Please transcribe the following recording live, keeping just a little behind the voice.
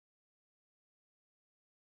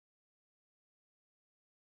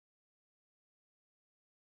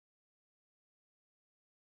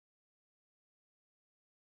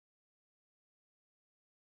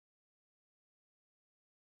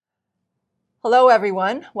Hello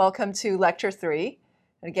everyone, welcome to Lecture 3.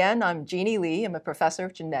 And again, I'm Jeannie Lee. I'm a professor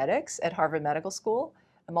of genetics at Harvard Medical School.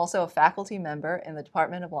 I'm also a faculty member in the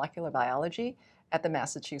Department of Molecular Biology at the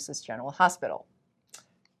Massachusetts General Hospital.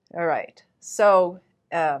 All right, so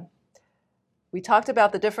we talked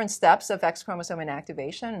about the different steps of X chromosome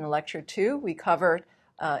inactivation. In Lecture 2, we covered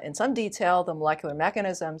in some detail the molecular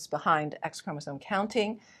mechanisms behind X chromosome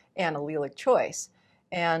counting and allelic choice.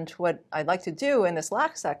 And what I'd like to do in this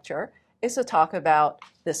last lecture is to talk about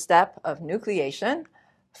the step of nucleation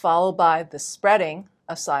followed by the spreading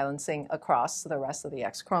of silencing across the rest of the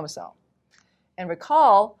X chromosome. And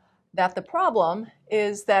recall that the problem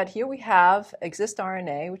is that here we have Xist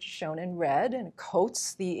RNA, which is shown in red, and it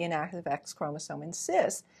coats the inactive X chromosome in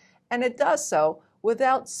cis, and it does so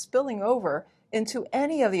without spilling over into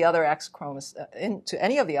any of the other X chromosomes in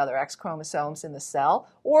the cell,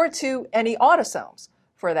 or to any autosomes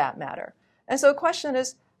for that matter. And so the question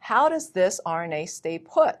is, how does this RNA stay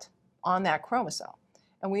put on that chromosome?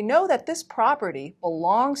 And we know that this property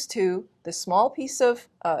belongs to the small piece of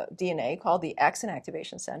DNA called the X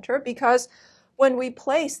inactivation center, because when we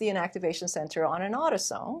place the inactivation center on an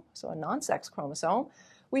autosome, so a non-sex chromosome,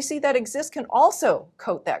 we see that Xist can also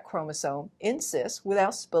coat that chromosome in cis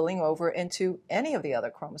without spilling over into any of the other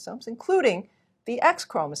chromosomes, including the X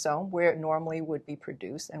chromosome, where it normally would be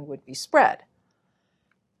produced and would be spread.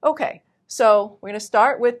 Okay. So we're going to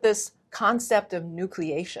start with this concept of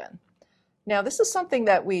nucleation. Now, this is something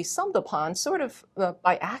that we stumbled upon sort of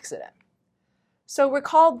by accident. So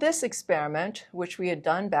recall this experiment, which we had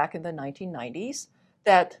done back in the 1990s,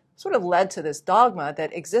 that sort of led to this dogma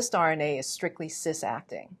that Xist RNA is strictly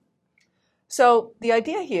cis-acting. So the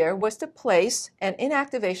idea here was to place an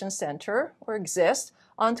inactivation center, or Xist,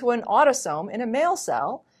 onto an autosome in a male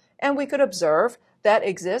cell, and we could observe that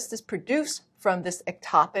Xist is produced from this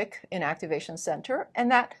ectopic inactivation center,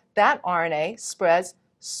 and that RNA spreads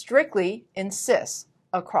strictly in cis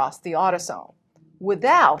across the autosome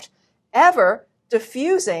without ever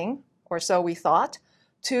diffusing, or so we thought,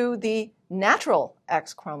 to the natural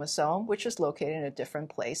X chromosome, which is located in a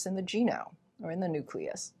different place in the genome or in the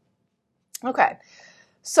nucleus. Okay,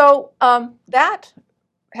 so that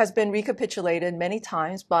has been recapitulated many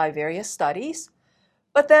times by various studies.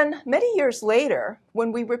 But then many years later,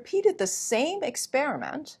 when we repeated the same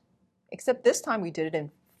experiment, except this time we did it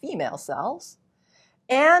in female cells,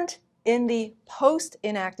 and in the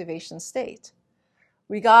post-inactivation state,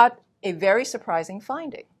 we got a very surprising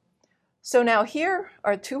finding. So now here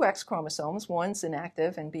are two X chromosomes, one's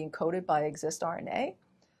inactive and being coated by Xist RNA.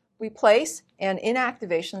 We place an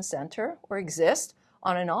inactivation center, or Xist,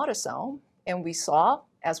 on an autosome, and we saw,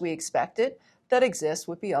 as we expected, that Xist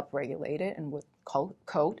would be upregulated and would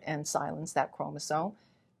coat and silence that chromosome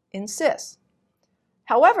in cis.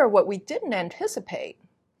 However, what we didn't anticipate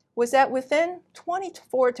was that within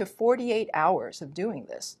 24 to 48 hours of doing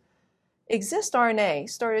this, Xist RNA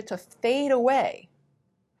started to fade away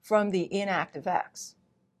from the inactive X.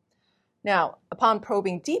 Now, upon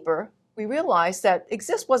probing deeper, we realized that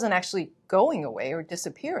Xist wasn't actually going away or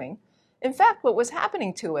disappearing. In fact, what was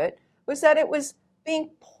happening to it was that it was being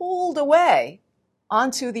pulled away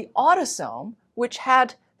onto the autosome, which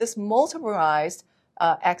had this multimerized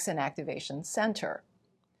X inactivation center.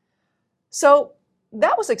 So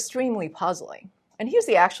that was extremely puzzling. And here's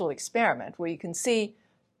the actual experiment where you can see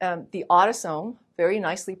the autosome very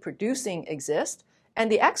nicely producing Xist, and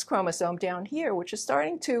the X chromosome down here, which is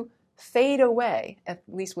starting to fade away, at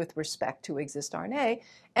least with respect to Xist RNA.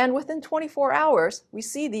 And within 24 hours, we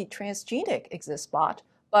see the transgenic Xist spot,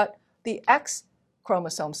 but the X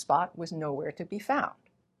chromosome spot was nowhere to be found.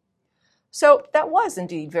 So that was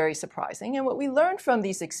indeed very surprising, and what we learned from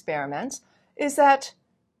these experiments is that,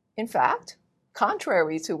 in fact,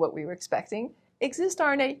 contrary to what we were expecting, Xist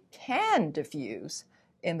RNA can diffuse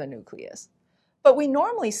in the nucleus. But we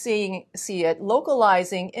normally see it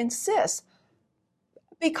localizing in cis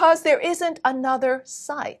because there isn't another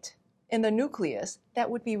site in the nucleus that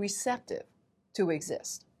would be receptive to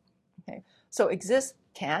Xist. Okay? So Xist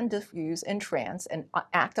can diffuse in trans and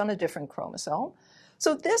act on a different chromosome.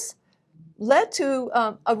 So this led to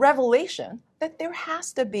a revelation that there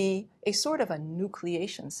has to be a sort of a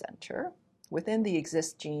nucleation center within the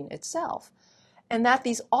Xist gene itself, and that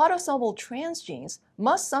these autosomal transgenes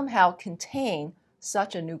must somehow contain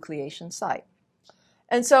such a nucleation site.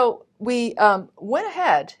 And so we went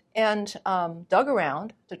ahead and dug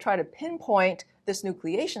around to try to pinpoint this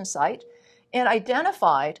nucleation site and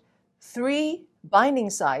identified 3 binding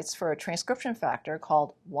sites for a transcription factor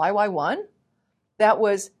called YY1 that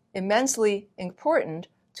was immensely important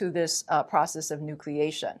to this process of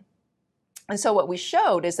nucleation. And so what we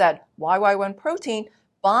showed is that YY1 protein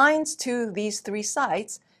binds to these 3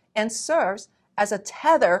 sites and serves as a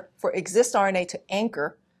tether for Xist RNA to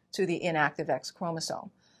anchor to the inactive X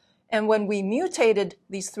chromosome. And when we mutated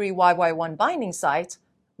these 3 YY1 binding sites,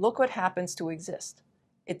 look what happens to Xist.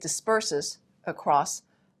 It disperses across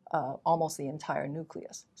almost the entire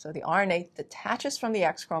nucleus. So the RNA detaches from the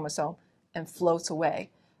X chromosome and floats away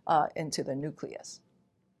into the nucleus.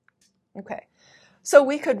 Okay, so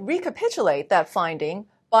we could recapitulate that finding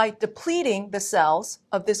by depleting the cells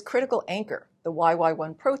of this critical anchor, the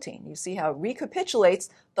YY1 protein. You see how it recapitulates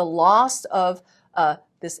the loss of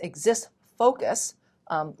this Xist focus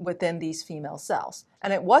within these female cells.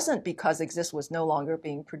 And it wasn't because Xist was no longer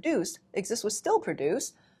being produced. Xist was still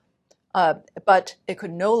produced, but it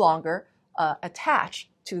could no longer attach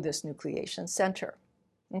to this nucleation center.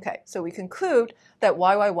 Okay, so we conclude that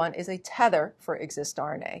YY1 is a tether for Xist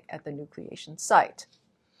RNA at the nucleation site.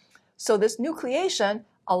 So this nucleation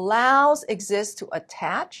allows Xist to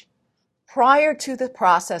attach prior to the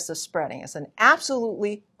process of spreading. It's an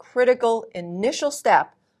absolutely critical initial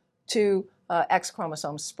step to X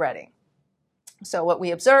chromosome spreading. So what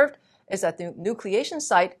we observed is that the nucleation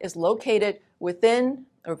site is located within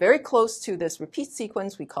or very close to this repeat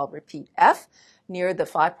sequence we call repeat F near the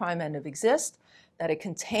 5' end of Xist, that it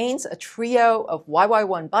contains a trio of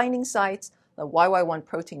YY1 binding sites. The YY1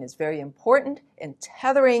 protein is very important in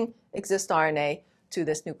tethering Xist RNA to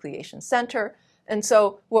this nucleation center. And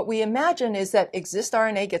so what we imagine is that Xist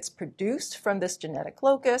RNA gets produced from this genetic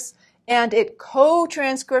locus, and it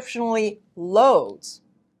co-transcriptionally loads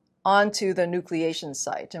onto the nucleation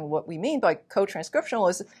site. And what we mean by co-transcriptional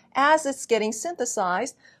is as it's getting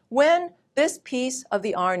synthesized, when this piece of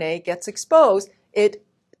the RNA gets exposed, it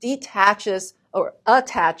detaches or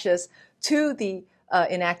attaches to the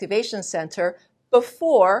inactivation center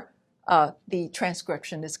before the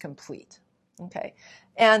transcription is complete. Okay,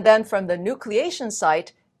 and then from the nucleation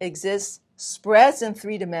site, Xist spreads in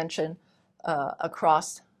 3 dimension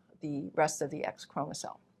across the rest of the X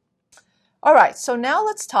chromosome. All right, so now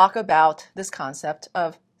let's talk about this concept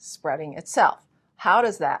of spreading itself. How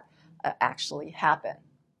does that actually happen?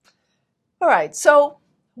 All right, so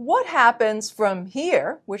what happens from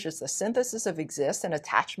here, which is the synthesis of Xist and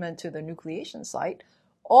attachment to the nucleation site,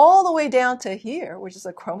 all the way down to here, which is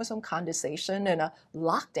a chromosome condensation and a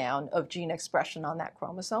lockdown of gene expression on that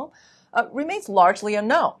chromosome, remains largely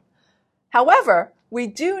unknown. However, we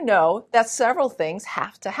do know that several things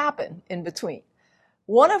have to happen in between.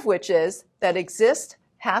 One of which is that Xist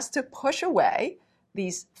has to push away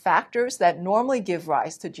these factors that normally give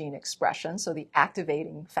rise to gene expression, so the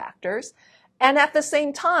activating factors, and at the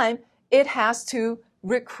same time, it has to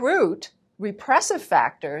recruit repressive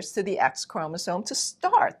factors to the X chromosome to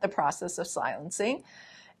start the process of silencing.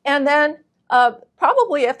 And then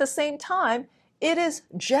probably at the same time, it is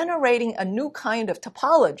generating a new kind of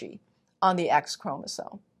topology on the X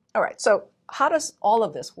chromosome. All right, so how does all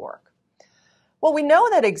of this work? Well, we know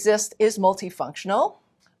that Xist is multifunctional,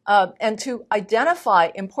 and to identify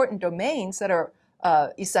important domains that are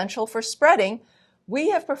essential for spreading, we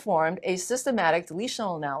have performed a systematic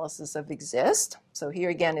deletional analysis of Xist. So here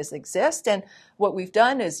again is Xist, and what we've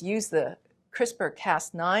done is use the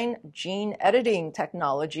CRISPR-Cas9 gene editing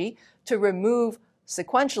technology to remove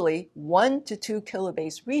sequentially 1 to 2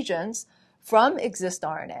 kilobase regions from Xist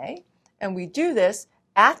RNA, and we do this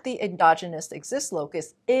at the endogenous Xist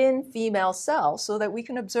locus in female cells so that we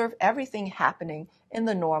can observe everything happening in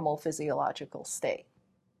the normal physiological state.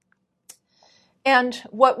 And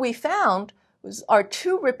what we found are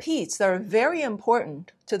 2 repeats that are very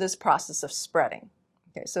important to this process of spreading.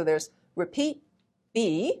 Okay, so there's repeat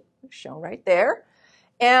B, shown right there,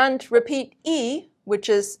 and repeat E, which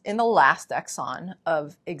is in the last exon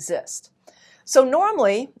of Xist. So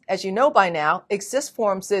normally, as you know by now, Xist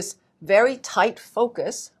forms this very tight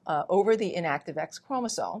focus over the inactive X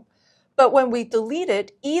chromosome. But when we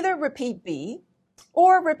deleted either repeat B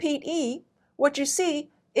or repeat E, what you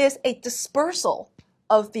see is a dispersal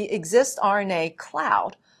of the Xist RNA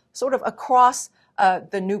cloud sort of across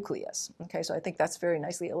the nucleus. Okay, so I think that's very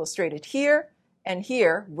nicely illustrated here and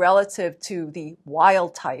here relative to the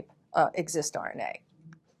wild type Xist RNA.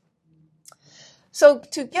 So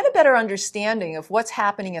to get a better understanding of what's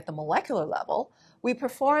happening at the molecular level, we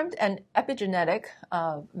performed an epigenetic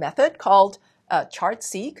method called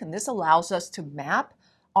chart-seq, and this allows us to map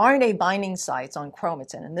RNA binding sites on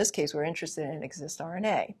chromatin. In this case, we're interested in Xist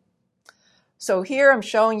RNA. So here I'm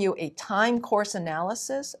showing you a time course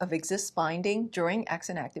analysis of Xist binding during X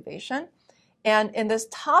inactivation. And in this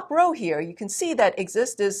top row here, you can see that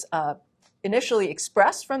Xist is initially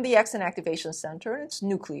expressed from the X inactivation center, and it's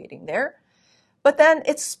nucleating there. But then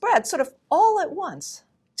it's spread sort of all at once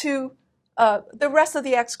to the rest of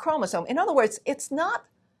the X chromosome. In other words, it's not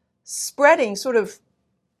spreading sort of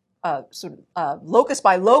locus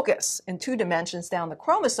by locus in 2 dimensions down the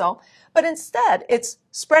chromosome, but instead it's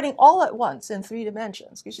spreading all at once in 3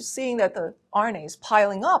 dimensions. You're just seeing that the RNA is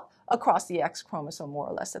piling up across the X chromosome more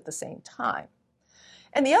or less at the same time.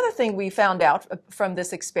 And the other thing we found out from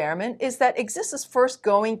this experiment is that Xist is first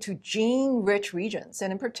going to gene-rich regions,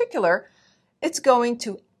 and in particular, it's going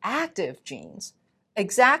to active genes,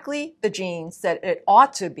 exactly the genes that it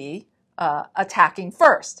ought to be attacking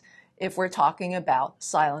first, if we're talking about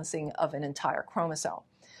silencing of an entire chromosome.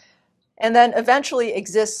 And then eventually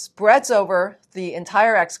Xist spreads over the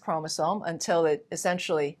entire X chromosome until it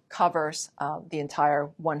essentially covers the entire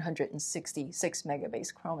 166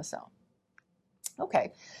 megabase chromosome.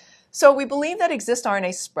 Okay, so we believe that Xist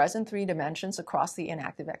RNA spreads in 3 dimensions across the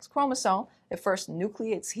inactive X chromosome. It first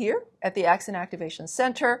nucleates here at the X inactivation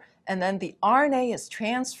center, and then the RNA is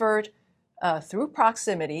transferred through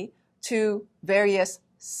proximity to various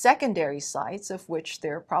secondary sites, of which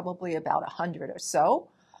there are probably about 100 or so,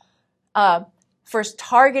 first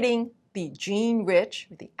targeting the gene-rich,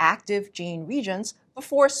 the active gene regions,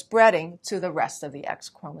 before spreading to the rest of the X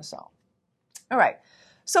chromosome. All right,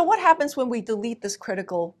 so what happens when we delete this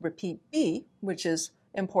critical repeat B, which is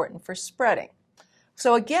important for spreading?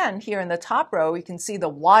 So again, here in the top row, we can see the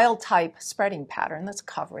wild-type spreading pattern that's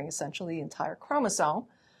covering essentially the entire chromosome.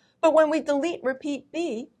 But when we delete repeat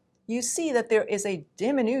B, you see that there is a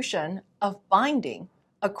diminution of binding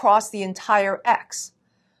across the entire X.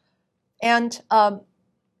 And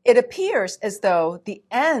it appears as though the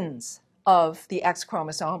ends of the X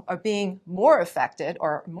chromosome are being more affected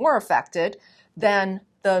than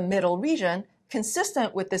the middle region,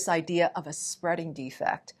 consistent with this idea of a spreading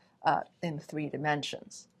defect in 3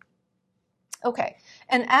 dimensions. Okay,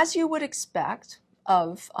 and as you would expect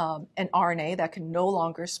of an RNA that can no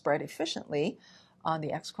longer spread efficiently on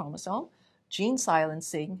the X chromosome, gene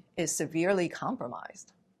silencing is severely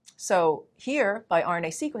compromised. So here, by RNA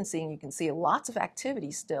sequencing, you can see lots of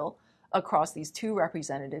activity still across these 2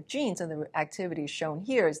 representative genes, and the activity shown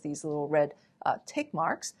here is these little red tick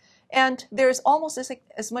marks. And there's almost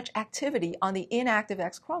as much activity on the inactive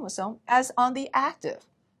X chromosome as on the active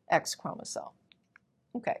X chromosome.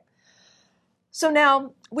 Okay. So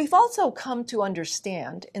now, we've also come to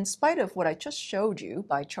understand, in spite of what I just showed you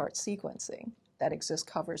by chart sequencing, that Xist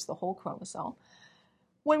covers the whole chromosome,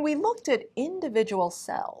 when we looked at individual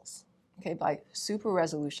cells, okay, by super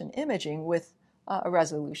resolution imaging with a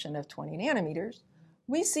resolution of 20 nanometers,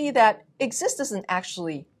 we see that Xist isn't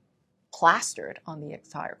actually plastered on the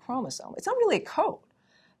entire chromosome. It's not really a code.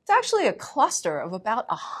 It's actually a cluster of about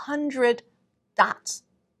 100 dots,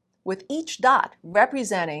 with each dot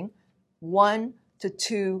representing 1 to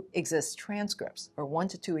 2 Xist transcripts, or 1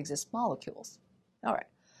 to 2 Xist molecules. All right.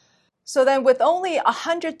 So then with only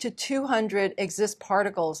 100 to 200 Xist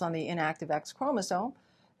particles on the inactive X chromosome,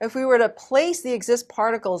 if we were to place the Xist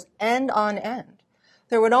particles end on end,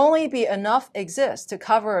 there would only be enough Xist to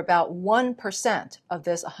cover about 1% of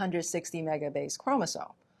this 160 megabase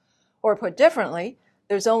chromosome. Or put differently,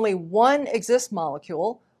 there's only 1 Xist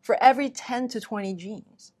molecule for every 10 to 20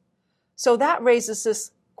 genes. So that raises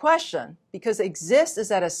this question, because Xist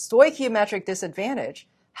is at a stoichiometric disadvantage,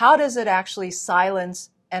 how does it actually silence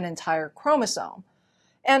an entire chromosome?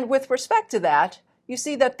 And with respect to that, you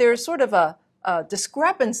see that there's sort of a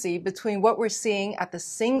discrepancy between what we're seeing at the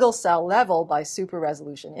single cell level by super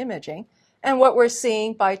resolution imaging and what we're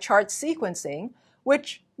seeing by chart sequencing,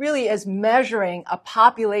 which really is measuring a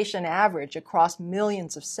population average across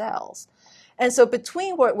millions of cells. And so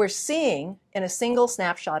between what we're seeing in a single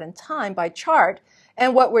snapshot in time by chart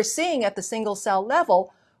and what we're seeing at the single cell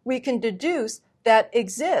level, we can deduce that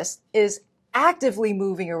Xist is actively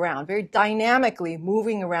moving around, very dynamically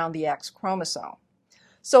moving around the X chromosome.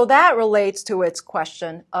 So that relates to its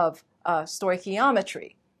question of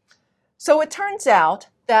stoichiometry. So it turns out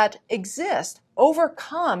that Xist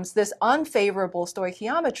overcomes this unfavorable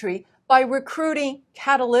stoichiometry by recruiting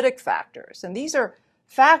catalytic factors. And these are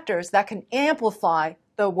factors that can amplify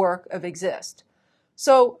the work of Xist.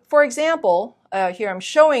 So for example, here I'm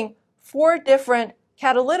showing 4 different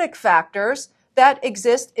catalytic factors that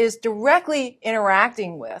Xist is directly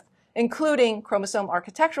interacting with, including chromosome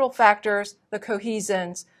architectural factors, the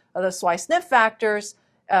cohesins, the SWI/SNP factors,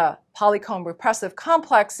 polycomb repressive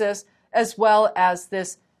complexes, as well as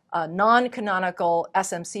this non-canonical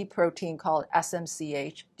SMC protein called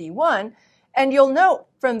SMCHD1. And you'll note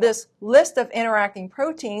from this list of interacting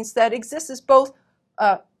proteins that Xist is both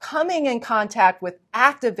coming in contact with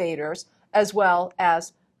activators as well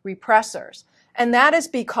as repressors. And that is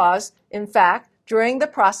because, in fact, during the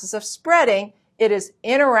process of spreading, it is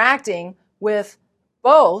interacting with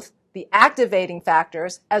both the activating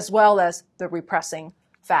factors as well as the repressing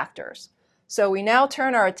factors. So we now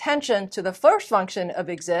turn our attention to the first function of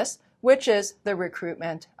Xist, which is the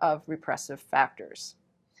recruitment of repressive factors.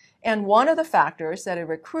 And one of the factors that it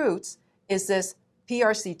recruits is this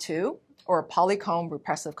PRC2, or polycomb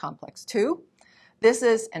repressive complex 2. This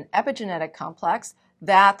is an epigenetic complex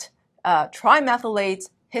that trimethylates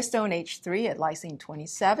histone H3 at lysine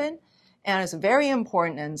 27, and is a very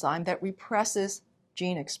important enzyme that represses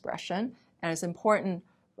gene expression and is important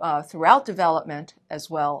throughout development as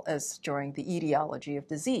well as during the etiology of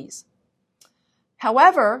disease.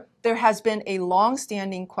 However, there has been a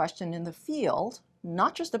long-standing question in the field,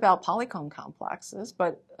 not just about polycomb complexes,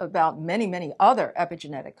 but about many, many other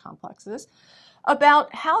epigenetic complexes,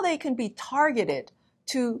 about how they can be targeted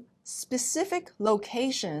to specific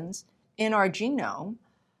locations in our genome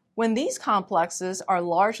when these complexes are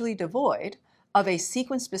largely devoid of a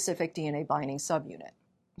sequence-specific DNA binding subunit.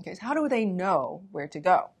 Okay, so how do they know where to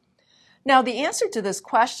go? Now, the answer to this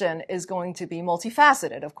question is going to be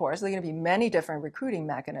multifaceted, of course. There are going to be many different recruiting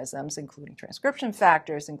mechanisms, including transcription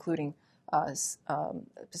factors, including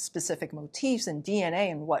specific motifs in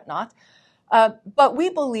DNA and whatnot. But we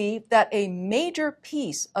believe that a major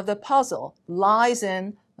piece of the puzzle lies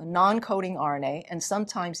in non-coding RNA and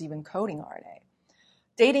sometimes even coding RNA,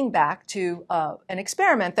 dating back to an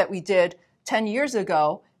experiment that we did 10 years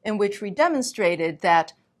ago in which we demonstrated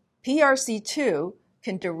that PRC2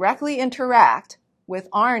 can directly interact with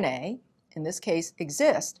RNA, in this case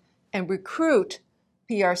Xist, and recruit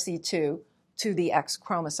PRC2 to the X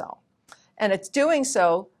chromosome. And it's doing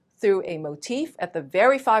so through a motif at the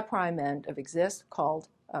very 5' end of Xist called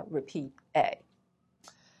repeat A.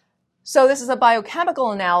 So this is a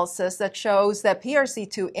biochemical analysis that shows that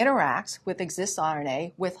PRC2 interacts with Xist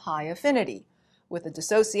RNA with high affinity, with a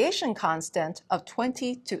dissociation constant of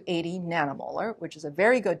 20 to 80 nanomolar, which is a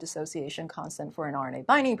very good dissociation constant for an RNA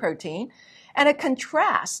binding protein, and it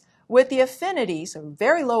contrasts with the affinities, or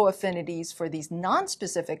very low affinities, for these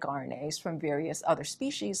nonspecific RNAs from various other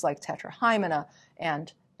species like Tetrahymena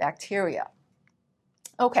and bacteria.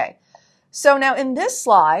 Okay, so now in this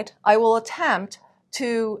slide, I will attempt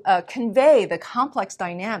to convey the complex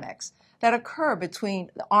dynamics that occur between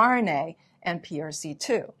the RNA and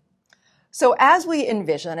PRC2. So as we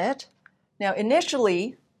envision it, now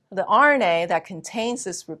initially, the RNA that contains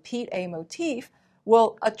this repeat A motif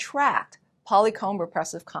will attract polycomb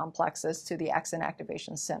repressive complexes to the X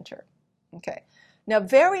inactivation center. Okay. Now,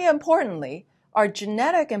 very importantly, our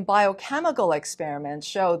genetic and biochemical experiments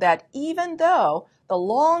show that even though the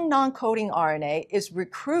long non-coding RNA is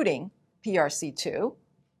recruiting PRC2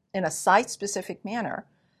 in a site-specific manner,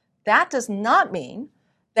 that does not mean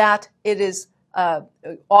that it is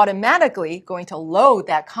automatically going to load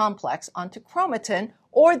that complex onto chromatin,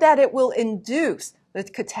 or that it will induce the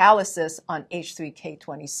catalysis on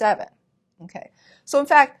H3K27. Okay. So in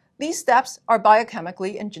fact, these steps are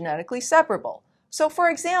biochemically and genetically separable. So for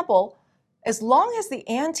example, as long as the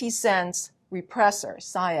antisense repressor,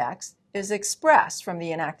 Psi-X, is expressed from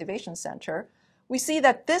the inactivation center, we see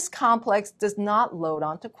that this complex does not load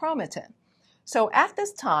onto chromatin. So at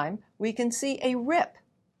this time, we can see a RIP,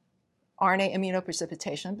 RNA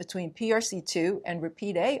immunoprecipitation, between PRC2 and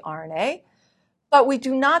repeat A RNA, but we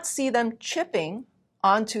do not see them chipping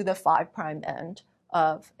onto the 5' end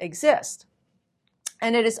of Xist.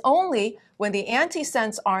 And it is only when the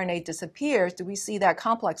antisense RNA disappears do we see that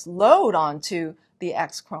complex load onto the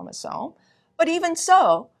X chromosome. But even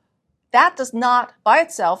so, that does not by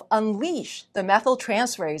itself unleash the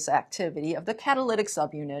methyltransferase activity of the catalytic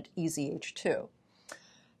subunit EZH2.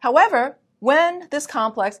 However, when this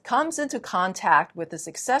complex comes into contact with this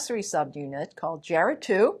accessory subunit called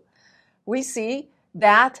JARET2, we see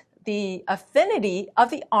that the affinity of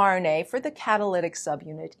the RNA for the catalytic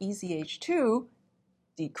subunit EZH2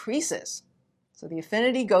 decreases. So the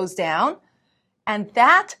affinity goes down, and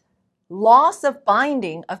that loss of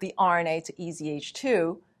binding of the RNA to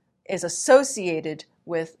EZH2 is associated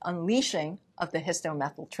with unleashing of the histone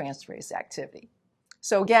methyltransferase activity.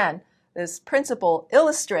 So again, this principle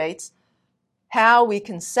illustrates how we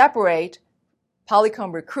can separate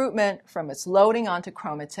polycomb recruitment from its loading onto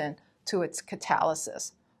chromatin to its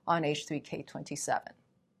catalysis on H3K27.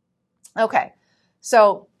 Okay,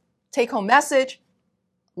 so take-home message,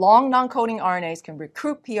 long non-coding RNAs can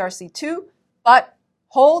recruit PRC2, but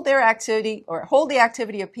hold their activity or hold the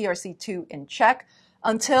activity of PRC2 in check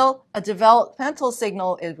until a developmental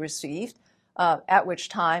signal is received, at which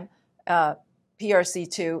time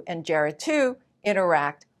PRC2 and JARET2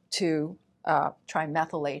 interact to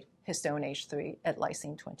trimethylate histone H3 at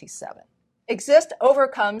lysine 27. Xist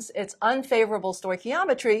overcomes its unfavorable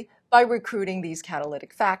stoichiometry by recruiting these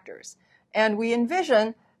catalytic factors. And we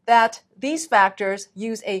envision that these factors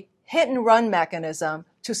use a hit-and-run mechanism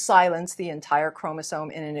to silence the entire chromosome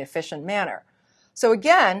in an efficient manner. So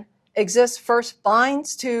again, Xist first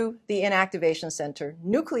binds to the inactivation center,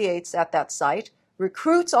 nucleates at that site,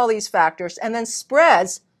 recruits all these factors, and then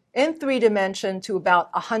spreads in 3-dimension to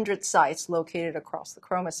about 100 sites located across the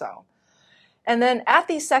chromosome. And then at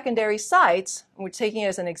these secondary sites, we're taking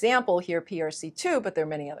as an example here PRC2, but there are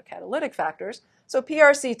many other catalytic factors. So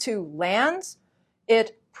PRC2 lands,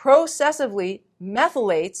 it processively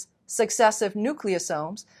methylates successive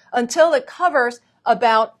nucleosomes until it covers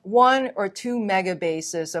about 1 or 2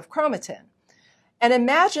 megabases of chromatin. And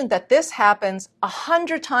imagine that this happens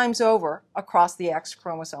 100 times over across the X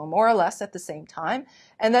chromosome, more or less at the same time.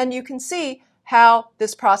 And then you can see how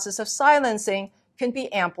this process of silencing can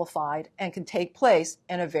be amplified and can take place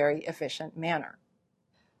in a very efficient manner.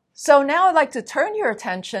 So now I'd like to turn your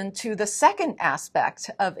attention to the second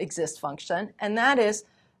aspect of Xist function, and that is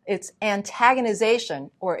its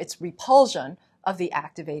antagonization or its repulsion of the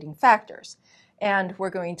activating factors. And we're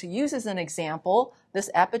going to use as an example this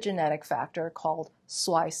epigenetic factor called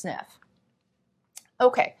SWI/SNF.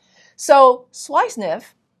 Okay, so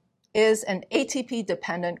SWI/SNF is an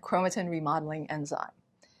ATP-dependent chromatin remodeling enzyme.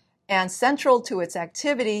 And central to its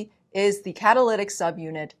activity is the catalytic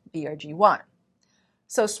subunit BRG1.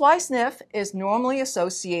 So SWI/SNF is normally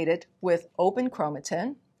associated with open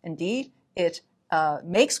chromatin. Indeed, it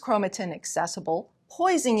makes chromatin accessible,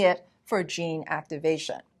 poising it for gene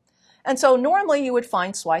activation. And so normally you would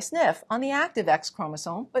find SWI/SNF on the active X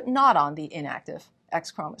chromosome, but not on the inactive X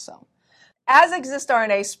chromosome. As Xist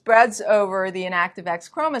RNA spreads over the inactive X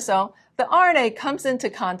chromosome, the RNA comes into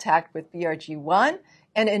contact with BRG1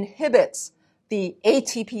 and inhibits the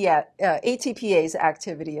ATPase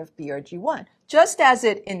activity of BRG1, just as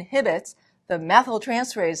it inhibits the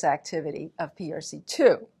methyltransferase activity of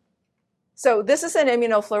PRC2. So this is an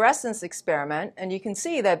immunofluorescence experiment, and you can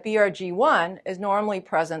see that BRG1 is normally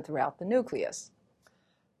present throughout the nucleus.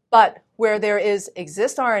 But where there is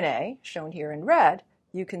Xist RNA, shown here in red,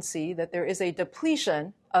 you can see that there is a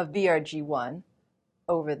depletion of BRG1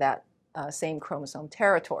 over that same chromosome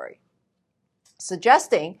territory,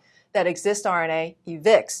 suggesting that Xist RNA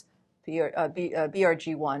evicts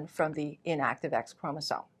BRG1 from the inactive X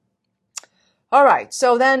chromosome. All right,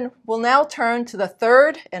 so then we'll now turn to the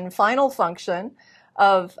third and final function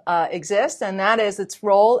of Xist, and that is its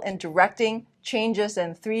role in directing changes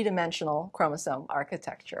in 3-dimensional chromosome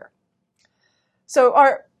architecture. So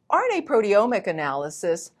our RNA proteomic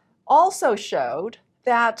analysis also showed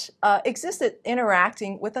that Xist is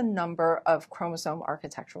interacting with a number of chromosome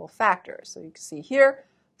architectural factors. So you can see here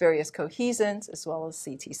various cohesins as well as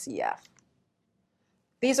CTCF.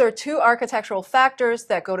 These are 2 architectural factors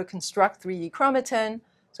that go to construct 3D chromatin.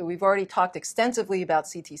 So we've already talked extensively about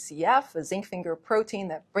CTCF, a zinc finger protein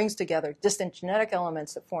that brings together distant genetic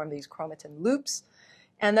elements that form these chromatin loops.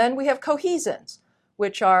 And then we have cohesins,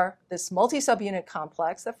 which are this multi-subunit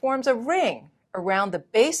complex that forms a ring around the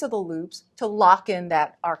base of the loops to lock in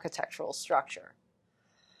that architectural structure.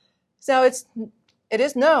 So it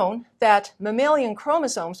is known that mammalian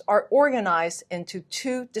chromosomes are organized into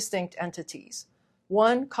 2 distinct entities,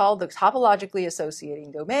 one called the topologically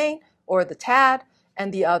associating domain, or the TAD,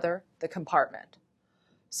 and the other, the compartment.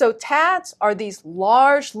 So TADs are these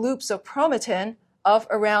large loops of chromatin of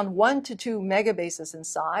around 1 to 2 megabases in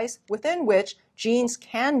size, within which genes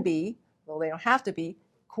can be, though they don't have to be,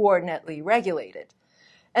 coordinately regulated.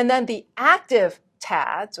 And then the active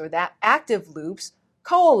TADs, or that active loops,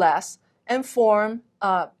 coalesce and form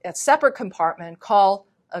a separate compartment called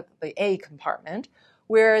the A compartment,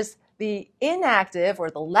 whereas the inactive or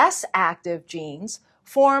the less active genes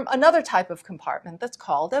form another type of compartment that's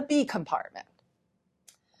called a B compartment.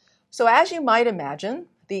 So as you might imagine,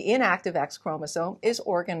 the inactive X chromosome is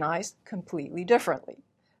organized completely differently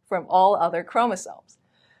from all other chromosomes.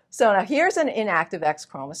 So now here's an inactive X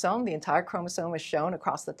chromosome. The entire chromosome is shown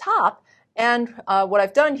across the top. And what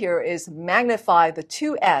I've done here is magnify the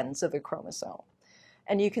 2 ends of the chromosome.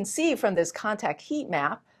 And you can see from this contact heat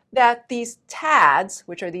map that these TADs,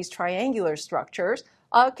 which are these triangular structures,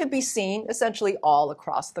 can be seen essentially all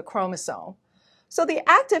across the chromosome. So the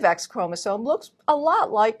active X chromosome looks a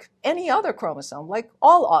lot like any other chromosome, like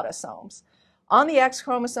all autosomes. On the X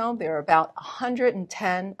chromosome, there are about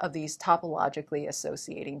 110 of these topologically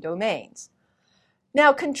associating domains.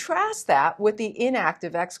 Now contrast that with the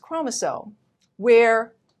inactive X chromosome,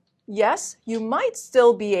 where, yes, you might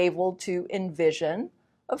still be able to envision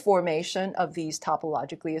a formation of these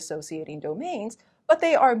topologically associating domains, but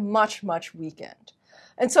they are much, much weakened.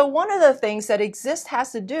 And so one of the things that Xist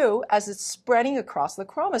has to do as it's spreading across the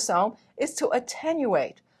chromosome is to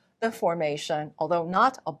attenuate the formation, although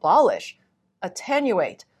not abolish,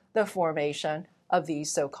 attenuate the formation of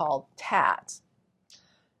these so-called TADs.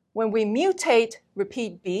 When we mutate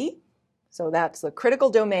repeat B, so that's the critical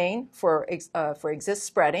domain for Xist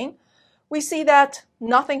spreading, we see that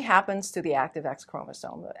nothing happens to the active X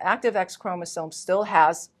chromosome. The active X chromosome still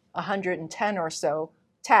has 110 or so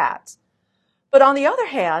TADs. But on the other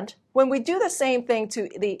hand, when we do the same thing to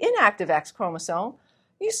the inactive X chromosome,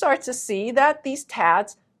 you start to see that these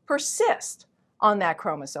TADs persist on that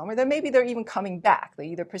chromosome, or that maybe they're even coming back. They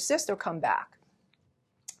either persist or come back,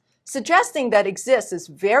 suggesting that Xist is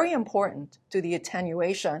very important to the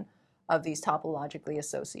attenuation of these topologically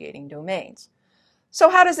associating domains. So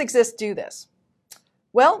how does Xist do this?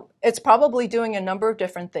 Well, it's probably doing a number of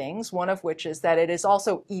different things, one of which is that it is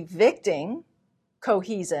also evicting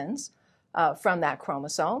cohesins from that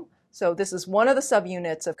chromosome. So this is one of the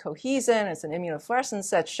subunits of cohesin. It's an immunofluorescence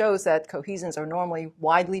that shows that cohesins are normally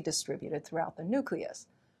widely distributed throughout the nucleus.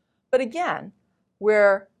 But again,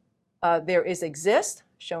 where there is Xist,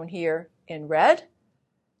 shown here in red,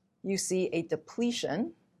 you see a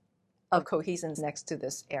depletion of cohesins next to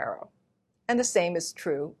this arrow. And the same is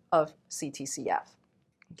true of CTCF.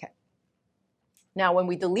 Okay. Now, when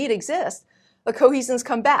we delete Xist, the cohesins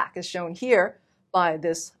come back, as shown here by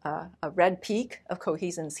this a red peak of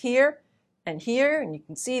cohesins here, and you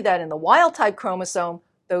can see that in the wild-type chromosome,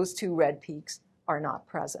 those two red peaks are not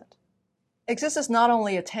present. Xist is not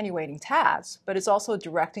only attenuating TADs, but it's also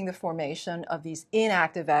directing the formation of these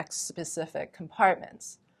inactive X-specific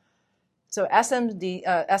compartments. So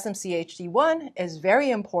SMCHD1 is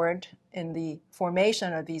very important in the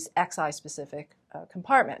formation of these XI-specific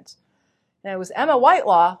compartments. And it was Emma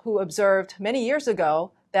Whitelaw who observed many years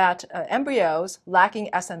ago that embryos lacking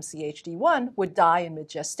SMCHD1 would die in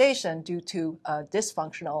mid-gestation due to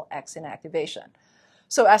dysfunctional X inactivation.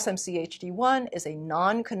 So SMCHD1 is a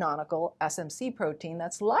non-canonical SMC protein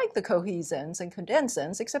that's like the cohesins and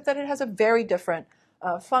condensins, except that it has a very different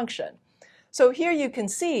function. So here you can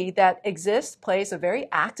see that Xist plays a very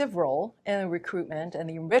active role in the recruitment and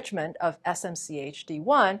the enrichment of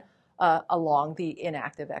SMCHD1 along the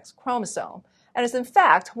inactive X chromosome. And is in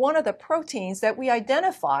fact one of the proteins that we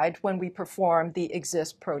identified when we performed the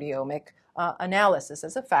Xist proteomic analysis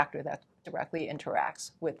as a factor that directly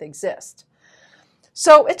interacts with Xist.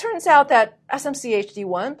 So it turns out that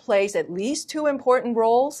SMCHD1 plays at least two important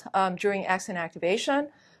roles during X inactivation.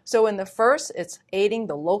 So in the first, it's aiding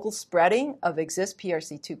the local spreading of Xist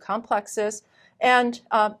PRC2 complexes. And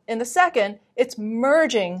in the second, it's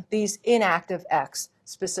merging these inactive X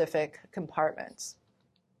specific compartments.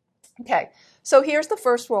 Okay, so here's the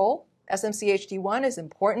first role. SMCHD1 is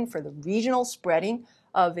important for the regional spreading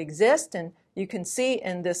of Xist, and you can see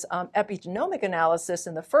in this epigenomic analysis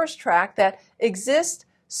in the first track that Xist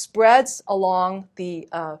spreads along the,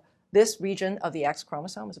 this region of the X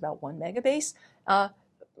chromosome, is about 1 megabase,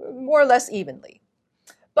 more or less evenly.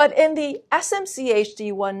 But in the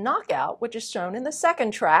SMCHD1 knockout, which is shown in the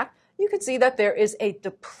second track, you can see that there is a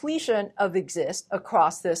depletion of Xist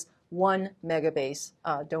across this 1 megabase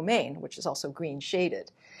domain, which is also green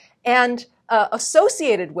shaded. And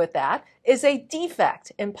associated with that is a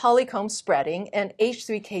defect in polycomb spreading and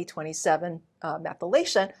H3K27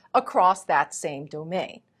 methylation across that same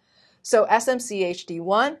domain. So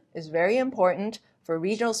SMCHD1 is very important for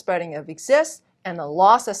regional spreading of Xist, and the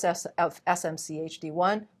loss of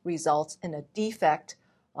SMCHD1 results in a defect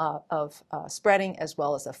of spreading as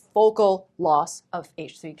well as a focal loss of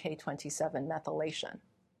H3K27 methylation.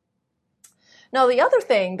 Now, the other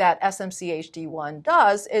thing that SMCHD1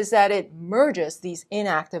 does is that it merges these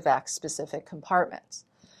inactive X-specific compartments.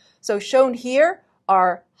 So shown here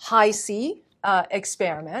are high C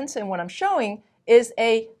experiments, and what I'm showing is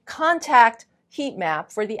a contact heat map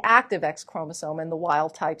for the active X chromosome in the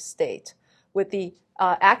wild-type state, with the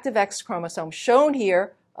active X chromosome shown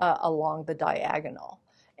here along the diagonal.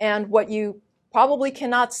 And what you probably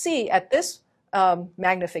cannot see at this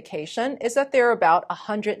magnification is that there are about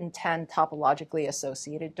 110 topologically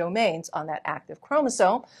associated domains on that active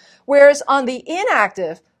chromosome, whereas on the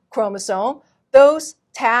inactive chromosome, those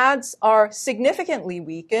TADs are significantly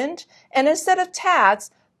weakened, and instead of TADs,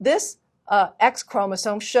 this X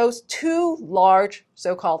chromosome shows two large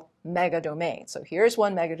so-called megadomains. So here's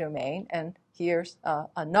one megadomain, and here's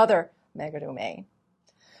another megadomain.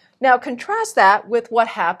 Now contrast that with what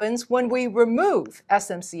happens when we remove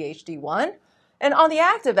SMCHD1, and on the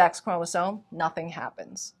active X chromosome, nothing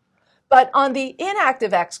happens. But on the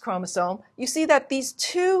inactive X chromosome, you see that these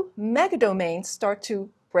two megadomains start to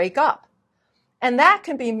break up. And that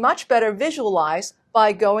can be much better visualized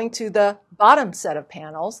by going to the bottom set of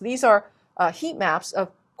panels. These are heat maps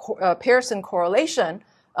of Pearson correlation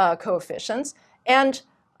coefficients. And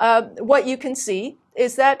what you can see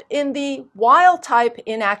is that in the wild-type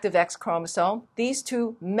inactive X chromosome, these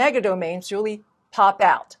two megadomains really pop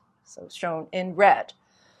out, so shown in red.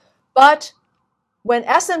 But when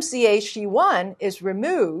SMCHD1 is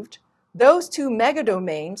removed, those two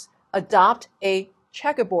megadomains adopt a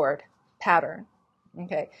checkerboard pattern.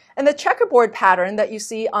 Okay. And the checkerboard pattern that you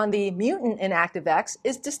see on the mutant inactive X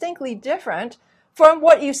is distinctly different from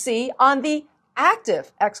what you see on the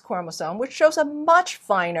active X chromosome, which shows a much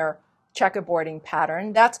finer checkerboarding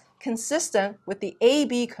pattern that's consistent with the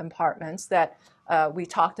AB compartments that we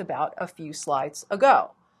talked about a few slides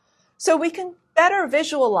ago. So we can better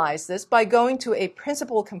visualize this by going to a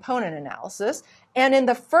principal component analysis. And in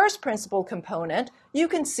the first principal component, you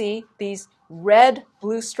can see these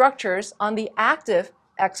red-blue structures on the active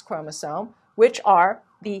X chromosome, which are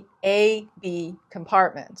the AB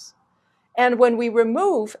compartments. And when we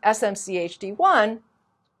remove SMCHD1,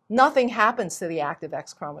 nothing happens to the active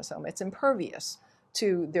X chromosome. It's impervious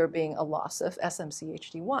to there being a loss of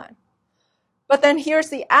SMCHD1. But then here's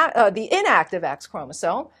the inactive X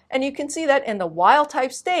chromosome, and you can see that in the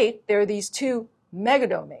wild-type state, there are these two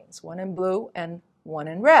megadomains, one in blue and one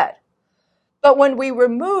in red. But when we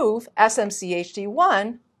remove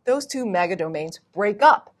SMCHD1, those two megadomains break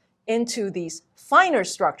up into these finer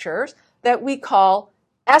structures that we call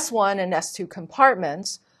S1 and S2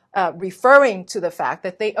 compartments, referring to the fact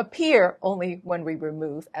that they appear only when we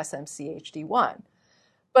remove SMCHD1.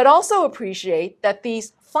 But also appreciate that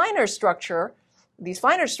these finer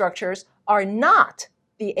structures are not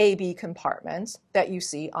the AB compartments that you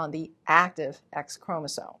see on the active X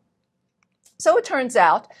chromosome. So it turns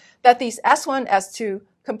out that these S1, S2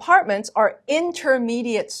 compartments are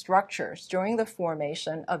intermediate structures during the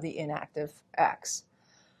formation of the inactive X.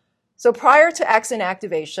 So prior to X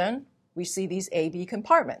inactivation, we see these AB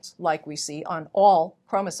compartments, like we see on all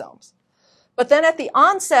chromosomes. But then at the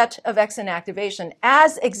onset of X inactivation,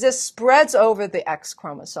 as Xist spreads over the X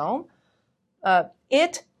chromosome,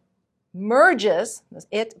 it merges,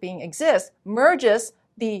 it being Xist, merges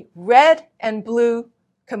the red and blue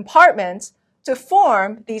compartments to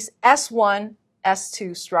form these S1,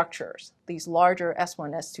 S2 structures, these larger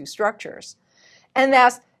S1, S2 structures. And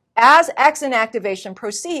as X inactivation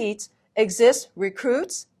proceeds, Xist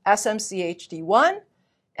recruits SMCHD1,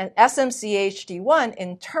 and SMCHD1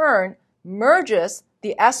 in turn merges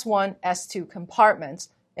the S1, S2 compartments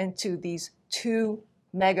into these two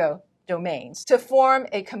megadomains to form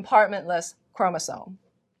a compartmentless chromosome.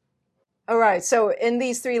 All right, so in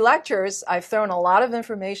these 3 lectures, I've thrown a lot of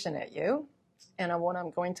information at you, and what I'm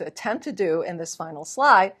going to attempt to do in this final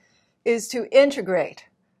slide is to integrate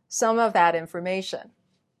some of that information.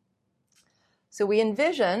 So we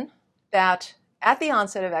envision that at the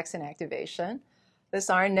onset of X inactivation, this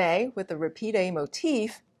RNA with the repeat A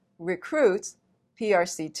motif recruits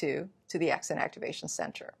PRC2 to the X inactivation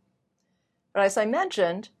center. But as I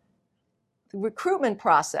mentioned, the recruitment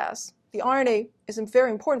process, the RNA is very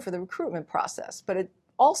important for the recruitment process, but it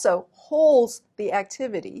also holds the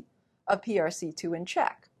activity of PRC2 in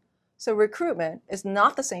check. So recruitment is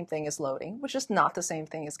not the same thing as loading, which is not the same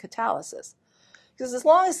thing as catalysis. Because as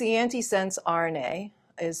long as the antisense RNA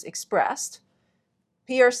is expressed,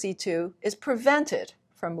 PRC2 is prevented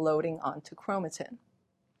from loading onto chromatin.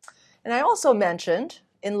 And I also mentioned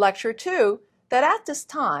in lecture 2 that at this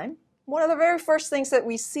time, one of the very first things that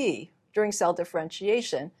we see during cell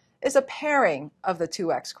differentiation is a pairing of the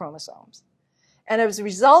two X chromosomes. And as a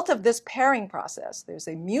result of this pairing process, there's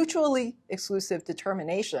a mutually exclusive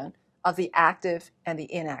determination of the active and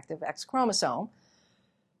the inactive X chromosome,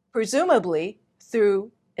 presumably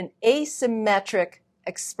through an asymmetric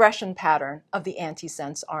expression pattern of the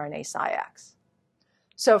antisense RNA psi-X.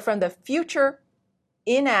 So from the future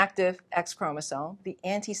inactive X chromosome, the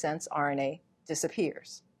antisense RNA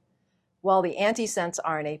disappears, while the antisense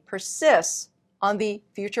RNA persists on the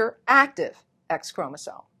future active X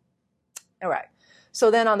chromosome. All right. So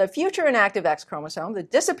then on the future inactive X chromosome, the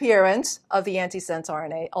disappearance of the antisense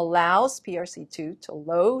RNA allows PRC2 to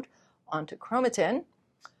load onto chromatin.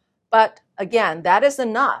 But again, that is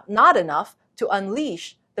not enough to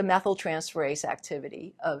unleash the methyltransferase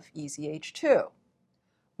activity of EZH2.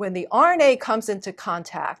 When the RNA comes into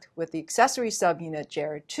contact with the accessory subunit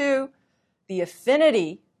JARED2, the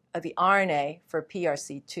affinity of the RNA for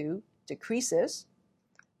PRC2 decreases.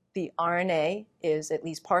 The RNA is at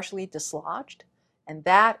least partially dislodged, and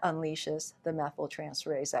that unleashes the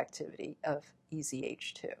methyltransferase activity of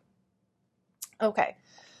EZH2. Okay,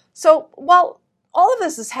 so while all of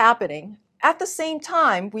this is happening, at the same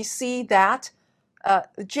time, we see that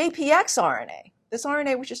JPX RNA, this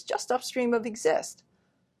RNA which is just upstream of Xist,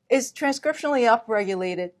 is transcriptionally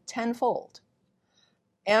upregulated tenfold.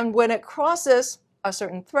 And when it crosses a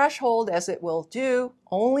certain threshold, as it will do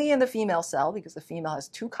only in the female cell, because the female has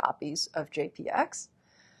 2 copies of JPX,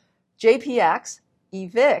 JPX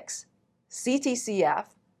evicts CTCF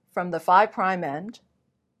from the 5' end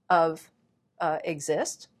of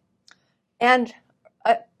Xist. And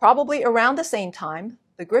probably around the same time,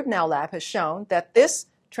 the Gribnow lab has shown that this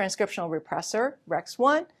transcriptional repressor,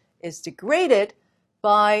 REX1, is degraded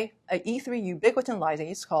by an E3 ubiquitin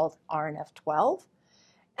lysase called RNF12.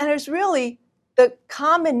 And there's really the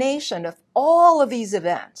combination of all of these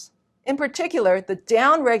events, in particular, the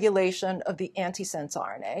downregulation of the antisense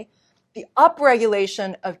RNA, the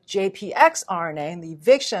upregulation of JPX RNA, and the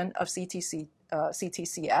eviction of CTCF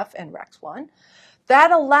and REX1,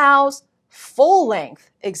 that allows full-length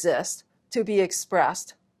Xist to be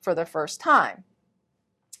expressed for the first time.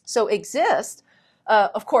 So Xist,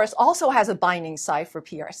 of course, also has a binding site for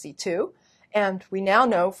PRC2, and we now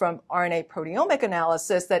know from RNA proteomic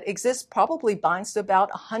analysis that Xist probably binds to about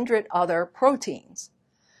 100 other proteins.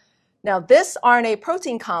 Now, this RNA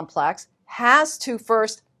protein complex has to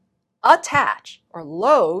first attach or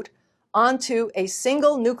load onto a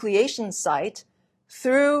single nucleation site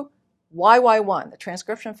through YY1, the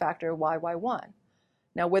transcription factor YY1.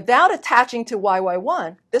 Now, without attaching to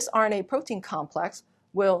YY1, this RNA protein complex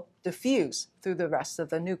will diffuse through the rest of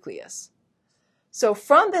the nucleus. So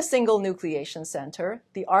from the single nucleation center,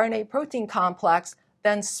 the RNA protein complex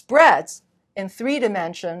then spreads in 3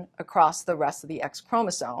 dimensions across the rest of the X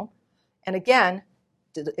chromosome. And again,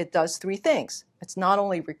 it does 3 things. It's not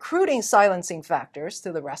only recruiting silencing factors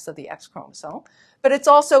to the rest of the X chromosome, but it's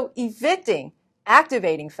also evicting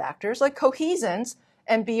activating factors like cohesins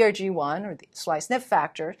and BRG1, or the splice NIP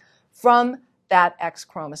factor, from that X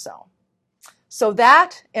chromosome. So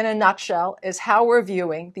that, in a nutshell, is how we're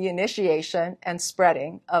viewing the initiation and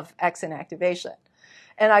spreading of X inactivation.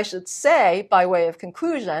 And I should say, by way of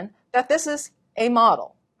conclusion, that this is a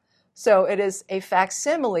model. So it is a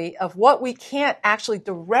facsimile of what we can't actually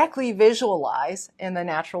directly visualize in the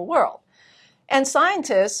natural world. And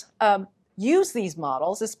scientists use these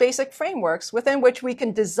models as basic frameworks within which we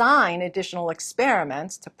can design additional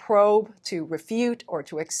experiments to probe, to refute, or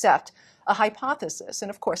to accept a hypothesis. And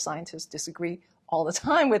of course, scientists disagree all the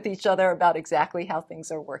time with each other about exactly how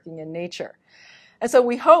things are working in nature. And so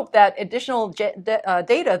we hope that additional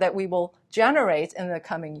data that we will generate in the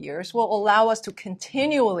coming years will allow us to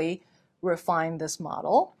continually refine this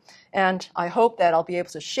model. And I hope that I'll be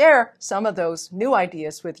able to share some of those new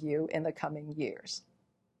ideas with you in the coming years.